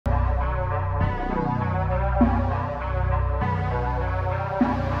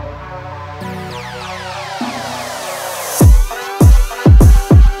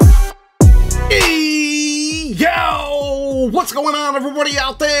What's going on, everybody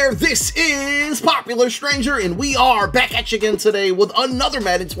out there? This is Popular Stranger, and we are back at you again today with another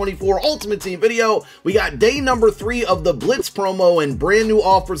Madden 24 Ultimate Team video. We got day number 3 of the Blitz promo, and brand new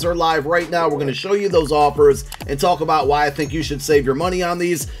offers are live right now. We're going to show you those offers and talk about why I think you should save your money on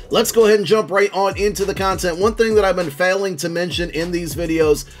these. Let's go ahead and jump right on into the content. One thing that I've been failing to mention in these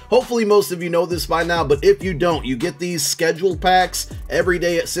videos, hopefully most of you know this by now, but if you don't, you get these schedule packs every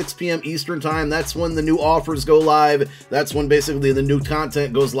day at 6 p.m. Eastern time. That's when the new offers go live. That's when basically the new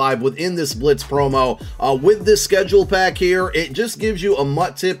content goes live within this Blitz promo. With this schedule pack here, it just gives you a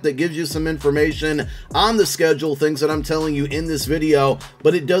MUT tip that gives you some information on the schedule, things that I'm telling you in this video,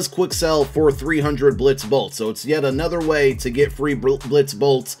 but it does quick sell for 300 Blitz bolts. So it's yet another way to get free Blitz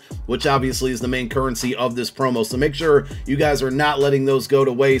bolts, which obviously is the main currency of this promo. So make sure you guys are not letting those go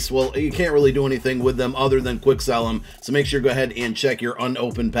to waste. Well, you can't really do anything with them other than quick sell them. So make sure you go ahead and check your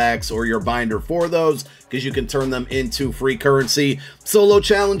unopened packs or your binder for those, because you can turn them into free currency. Solo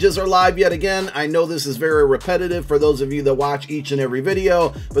challenges are live yet again. I know this is very repetitive for those of you that watch each and every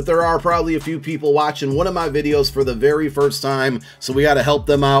video, but there are probably a few people watching one of my videos for the very first time, so we got to help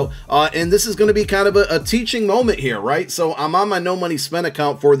them out. And this is going to be kind of a teaching moment here, right? So I'm on my no money spent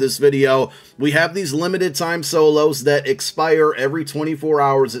account for this video. We have these limited time solos that expire every 24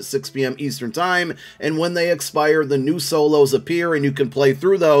 hours at 6 p.m. Eastern time, and when they expire, the new solos appear and you can play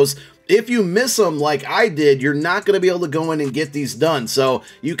through those. If you miss them like I did, you're not going to be able to go in and get these done. So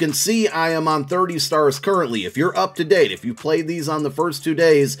you can see I am on 30 stars currently. If you're up to date, if you played these on the first 2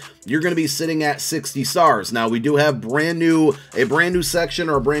 days, you're going to be sitting at 60 stars. Now, we do have a brand new section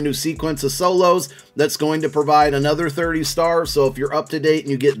or a brand new sequence of solos that's going to provide another 30 stars. So if you're up to date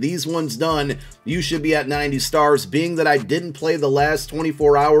and you get these ones done, you should be at 90 stars. Being that I didn't play the last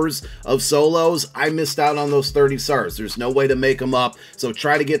 24 hours of solos, I missed out on those 30 stars. There's no way to make them up. So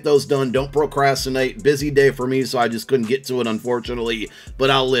try to get those done. Don't procrastinate. Busy day for me, so I just couldn't get to it, unfortunately.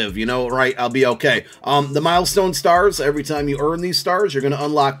 But I'll live, you know, right? I'll be okay. The milestone stars, every time you earn these stars, you're going to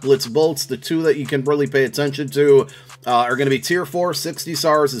unlock Blitz bolts. The two that you can really pay attention to are going to be tier 4, 60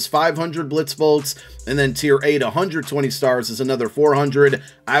 stars is 500 Blitz bolts, and then tier 8, 120 stars is another 400.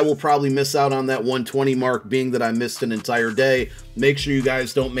 I will probably miss out on that 120 mark, being that I missed an entire day. Make sure you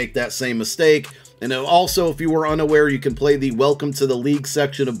guys don't make that same mistake. And also, if you were unaware, you can play the Welcome to the League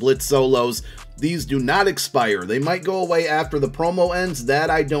section of Blitz solos. These do not expire. They might go away after the promo ends.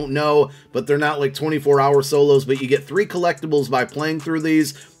 That I don't know, but they're not like 24-hour solos, but you get 3 collectibles by playing through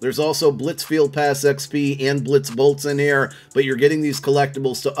these. There's also Blitz Field Pass XP and Blitz Bolts in here, but you're getting these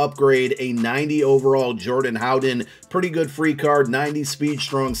collectibles to upgrade a 90 overall Jordan Howden. Pretty good free card, 90 speed,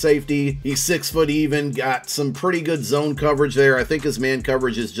 strong safety. He's 6 foot even, got some pretty good zone coverage there. I think his man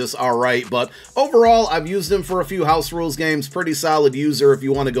coverage is just all right, but overall, I've used him for a few house rules games. Pretty solid user if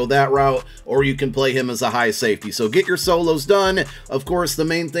you want to go that route, or you can play him as a high safety. So get your solos done. Of course, the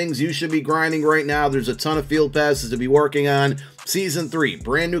main things you should be grinding right now, there's a ton of field passes to be working on. Season 3,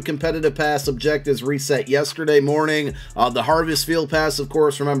 brand new competitive pass objectives reset yesterday morning. The Harvest Field Pass, of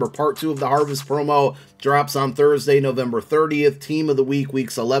course, remember, part 2 of the Harvest promo drops on Thursday, November 30th. Team of the Week,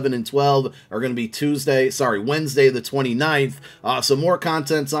 weeks 11 and 12 are going to be Wednesday the 29th. So more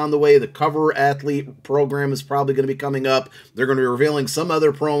content's on the way. The Cover Athlete program is probably going to be coming up. They're going to be revealing some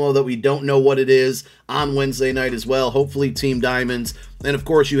other promo that we don't know what it is on Wednesday night as well. Hopefully Team Diamonds. And of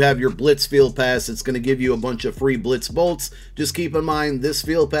course, you have your Blitz Field Pass. It's going to give you a bunch of free Blitz bolts. Just keep in mind, this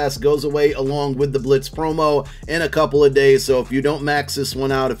Field Pass goes away along with the Blitz promo in a couple of days. So if you don't max this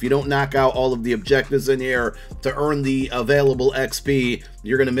one out, if you don't knock out all of the objectives in here to earn the available XP,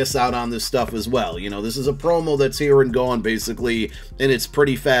 you're going to miss out on this stuff as well. You know, this is a promo that's here and gone, basically, and it's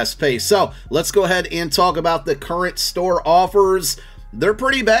pretty fast paced. So let's go ahead and talk about the current store offers. They're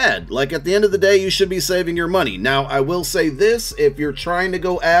pretty bad. Like, at the end of the day, you should be saving your money. Now, I will say this, if you're trying to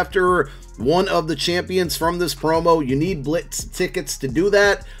go after one of the champions from this promo, you need Blitz tickets to do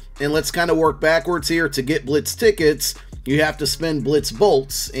that. And let's kind of work backwards here. To get Blitz tickets, you have to spend Blitz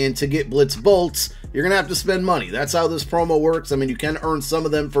bolts, and to get Blitz bolts, you're going to have to spend money. That's how this promo works. I mean, you can earn some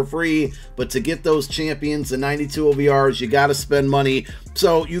of them for free, but to get those champions, the 92 OVRs, you got to spend money.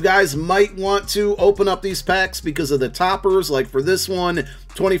 So you guys might want to open up these packs because of the toppers. Like for this one,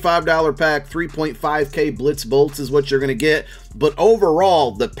 $25 pack, 3.5k Blitz bolts is what you're going to get. But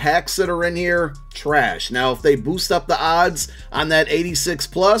overall, the packs that are in here, trash. Now, if they boost up the odds on that 86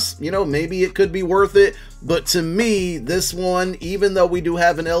 plus, you know, maybe it could be worth it. But to me, this one, even though we do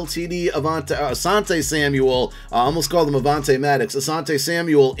have an LTD Asante Samuel, I almost called him Avante Maddox, Asante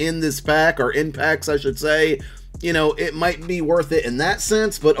Samuel in this pack, or in packs, I should say, you know, it might be worth it in that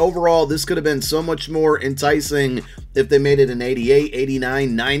sense, but overall, this could have been so much more enticing if they made it an 88,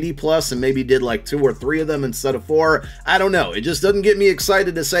 89, 90 plus and maybe did like 2 or 3 of them instead of 4. I don't know. It just doesn't get me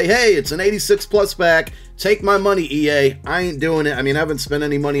excited to say, hey, it's an 86 plus pack. Take my money, EA. I ain't doing it. I mean, I haven't spent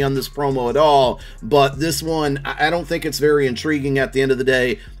any money on this promo at all, but this one, I don't think it's very intriguing at the end of the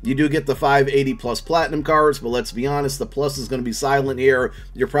day. You do get the 580 plus platinum cards, but let's be honest, the plus is going to be silent here.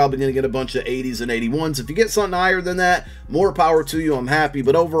 You're probably going to get a bunch of 80s and 81s. If you get something higher than that, more power to you. I'm happy,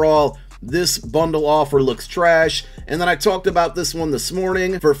 but overall, this bundle offer looks trash. And then I talked about this one this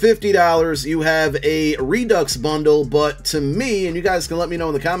morning. For $50, you have a Redux bundle, but to me, and you guys can let me know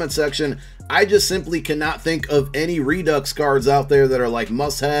in the comment section, I just simply cannot think of any Redux cards out there that are like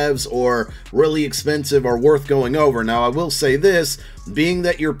must-haves or really expensive or worth going over. Now, I will say this, being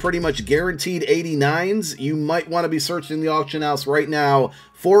that you're pretty much guaranteed 89s, you might want to be searching the auction house right now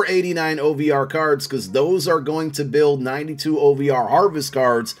for 89 OVR cards, because those are going to build 92 OVR harvest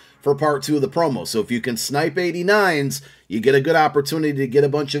cards for part 2 of the promo. So if you can snipe 89s, you get a good opportunity to get a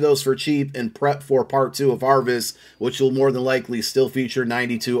bunch of those for cheap and prep for part 2 of Harvest, which will more than likely still feature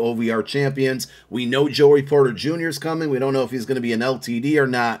 92 OVR champions. We know Joey Porter Jr. is coming. We don't know if he's going to be an LTD or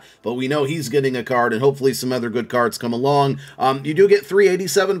not, but we know he's getting a card, and hopefully some other good cards come along. You do get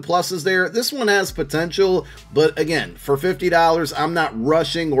 387 pluses there. This one has potential, but again, for $50, I'm not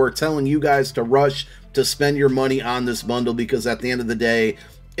rushing or telling you guys to rush to spend your money on this bundle, because at the end of the day,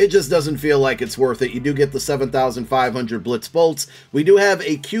 it just doesn't feel like it's worth it. You do get the 7,500 Blitz Bolts. We do have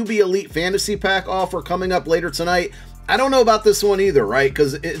a QB Elite Fantasy Pack offer coming up later tonight. I don't know about this one either, right?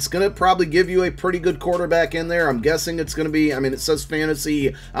 Because it's going to probably give you a pretty good quarterback in there. I'm guessing it's going to be, I mean, it says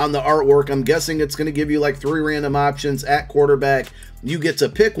fantasy on the artwork. I'm guessing it's going to give you like 3 random options at quarterback. You get to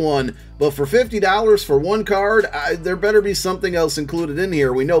pick one, but for $50 for one card, there better be something else included in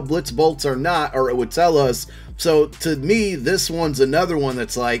here. We know Blitz Bolts are not, or it would tell us. So to me, this one's another one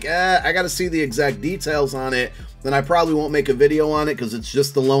that's like, I got to see the exact details on it. Then I probably won't make a video on it, because it's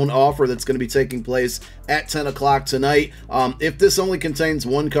just the lone offer that's going to be taking place at 10 o'clock tonight. If this only contains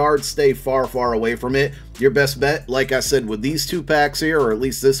one card, stay far, far away from it. Your best bet, like I said, with these 2 packs here, or at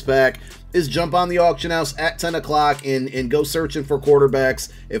least this pack, is jump on the auction house at 10 o'clock and go searching for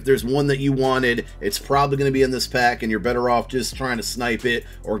quarterbacks. If there's one that you wanted, it's probably going to be in this pack, and you're better off just trying to snipe it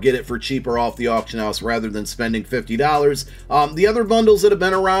or get it for cheaper off the auction house rather than spending $50. The other bundles that have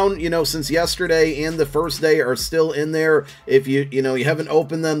been around, you know, since yesterday and the first day are still in there. If you haven't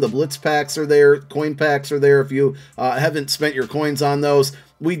opened them, the Blitz packs are there, coin packs are there if you haven't spent your coins on those.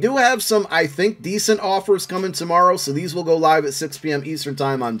 We do have some, I think, decent offers coming tomorrow, so these will go live at 6 p.m. Eastern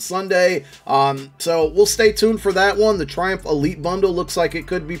Time on Sunday. So we'll stay tuned for that one. The Triumph Elite Bundle looks like it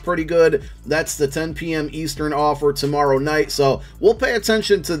could be pretty good. That's the 10 p.m. Eastern offer tomorrow night, so we'll pay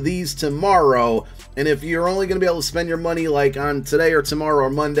attention to these tomorrow. And if you're only going to be able to spend your money like on today or tomorrow or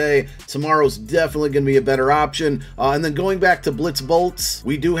Monday, tomorrow's definitely going to be a better option. And then going back to Blitz Bolts,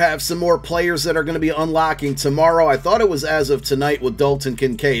 we do have some more players that are going to be unlocking tomorrow. I thought it was as of tonight with Dalton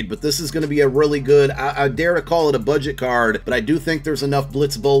Kincaid, but this is going to be a really good, I dare to call it a budget card, but I do think there's enough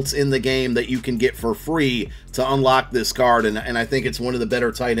Blitz Bolts in the game that you can get for free to unlock this card, and I think it's one of the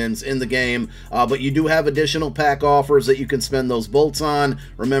better tight ends in the game. But you do have additional pack offers that you can spend those bolts on.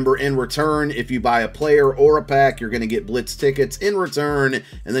 Remember, in return, if you buy a player or a pack, you're going to get Blitz tickets in return,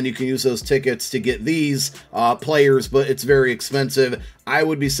 and then you can use those tickets to get these players, but it's very expensive. I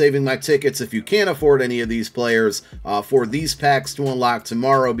would be saving my tickets if you can't afford any of these players for these packs to unlock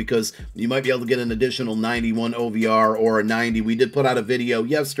tomorrow, because you might be able to get an additional 91 OVR or a 90. We did put out a video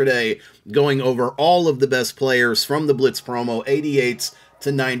yesterday going over all of the best players from the Blitz promo, 88s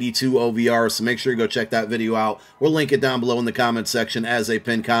to 92 OVR, so make sure you go check that video out. We'll link it down below in the comment section as a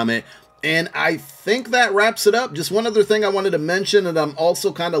pinned comment. And I think that wraps it up. Just one other thing I wanted to mention, and I'm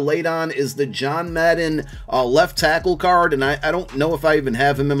also kind of late on, is the John Madden left tackle card. And I don't know if I even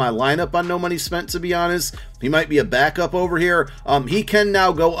have him in my lineup on No Money Spent, to be honest. He might be a backup over here. He can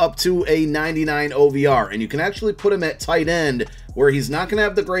now go up to a 99 OVR, and you can actually put him at tight end, where he's not going to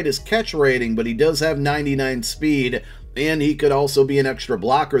have the greatest catch rating, but he does have 99 speed. And he could also be an extra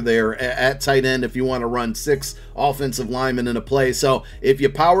blocker there at tight end if you want to run 6 offensive linemen in a play. So if you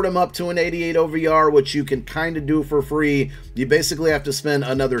powered him up to an 88 OVR, which you can kind of do for free, you basically have to spend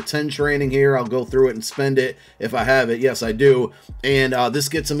another 10 training here. I'll go through it and spend it if I have it. Yes, I do. And this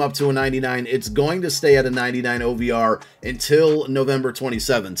gets him up to a 99. It's going to stay at a 99 OVR until November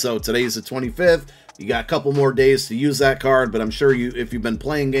 27th. So today's the 25th. You got a couple more days to use that card, but I'm sure if you've been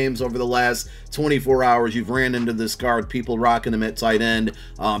playing games over the last 24 hours, you've ran into this card, people rocking him at tight end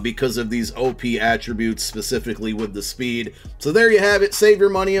because of these OP attributes, specifically with the speed. So there you have it. Save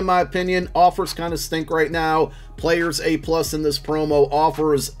your money, in my opinion. Offers kind of stink right now. Players A+ in this promo,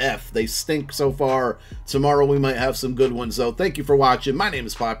 offers F. They stink so far. Tomorrow we might have some good ones, though. Thank you for watching. My name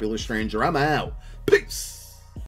is Popular Stranger. I'm out. Peace.